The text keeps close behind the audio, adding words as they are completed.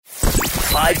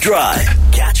5 Drive.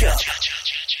 Catch up.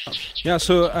 Yeah,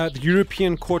 so the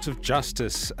European Court of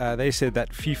Justice, they said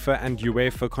that FIFA and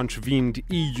UEFA contravened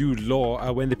EU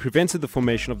law when they prevented the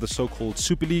formation of the so-called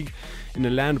Super League in a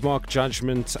landmark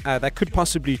judgment that could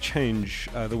possibly change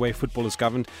the way football is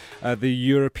governed. The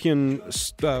European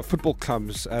football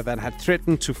clubs that had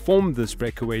threatened to form this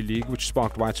breakaway league, which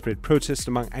sparked widespread protest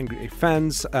among angry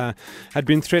fans, had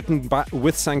been threatened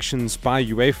with sanctions by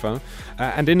UEFA.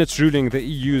 And in its ruling, the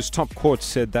EU's top court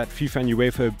said that FIFA and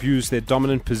UEFA abused their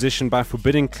dominant position by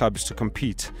forbidding clubs to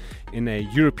compete in a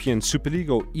European Super League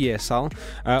or ESL,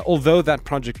 although that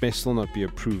project may still not be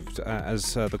approved,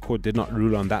 as the court did not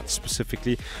rule on that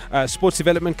specifically. Sports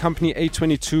development company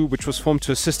A22, which was formed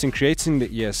to assist in creating the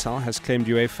ESL, has claimed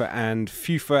UEFA and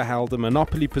FIFA held a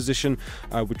monopoly position,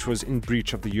 which was in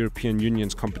breach of the European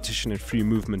Union's competition and free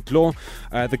movement law.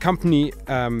 The company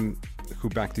who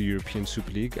backed the European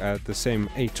Super League, the same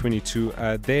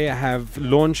A22, they have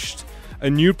launched a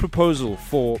new proposal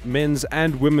for men's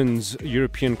and women's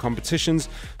European competitions.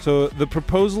 So the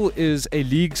proposal is a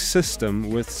league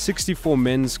system with 64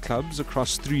 men's clubs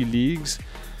across 3 leagues,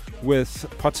 with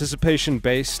participation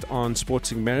based on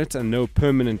sporting merit and no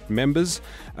permanent members.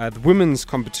 The women's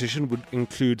competition would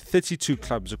include 32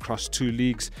 clubs across 2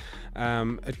 leagues.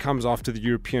 It comes after the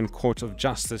European Court of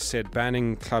Justice said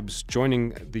banning clubs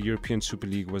joining the European Super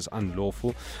League was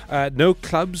unlawful. No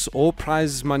clubs or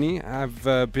prize money have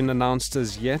been announced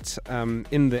as yet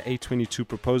in the A22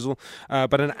 proposal,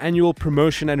 but an annual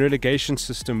promotion and relegation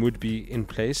system would be in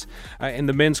place. In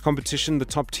the men's competition, the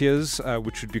top tiers,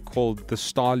 which would be called the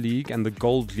Star League and the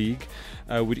Gold League,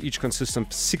 would each consist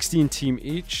of 16 teams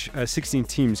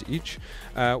each,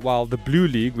 while the Blue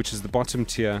League, which is the bottom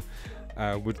tier,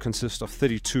 would consist of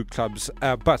 32 clubs.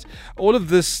 But all of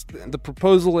this, the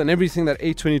proposal and everything that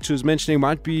A22 is mentioning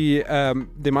might be,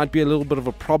 there might be a little bit of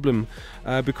a problem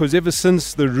because ever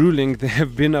since the ruling, there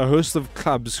have been a host of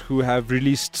clubs who have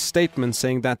released statements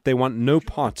saying that they want no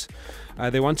part.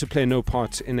 They want to play no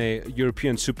part in a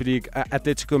European Super League.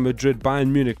 Atletico Madrid, Bayern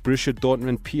Munich, Borussia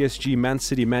Dortmund, PSG, Man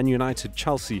City, Man United,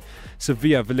 Chelsea,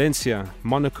 Sevilla, Valencia,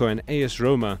 Monaco and AS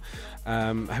Roma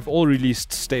have all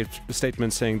released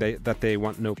statements saying that they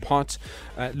want no part.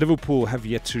 Liverpool have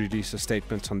yet to release a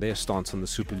statement on their stance on the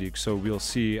Super League, so we'll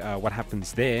see what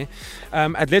happens there.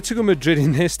 Atletico Madrid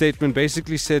in their statement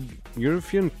basically said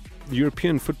European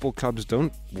football clubs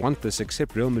don't want this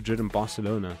except Real Madrid and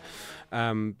Barcelona.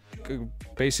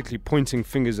 Basically pointing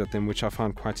fingers at them, which I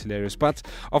found quite hilarious. But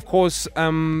of course,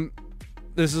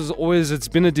 it's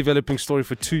been a developing story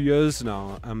for 2 years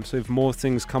now. So if more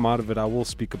things come out of it, I will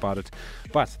speak about it.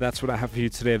 But that's what I have for you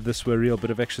today. If this were a real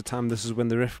bit of extra time, this is when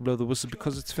the ref will blow the whistle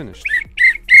because it's finished.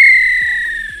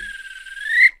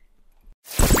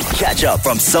 Catch up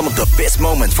from some of the best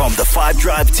moments from the 5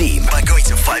 Drive team by going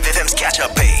to 5FM's catch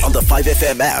up page on the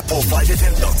 5FM app or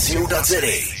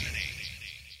 5FM.co.za.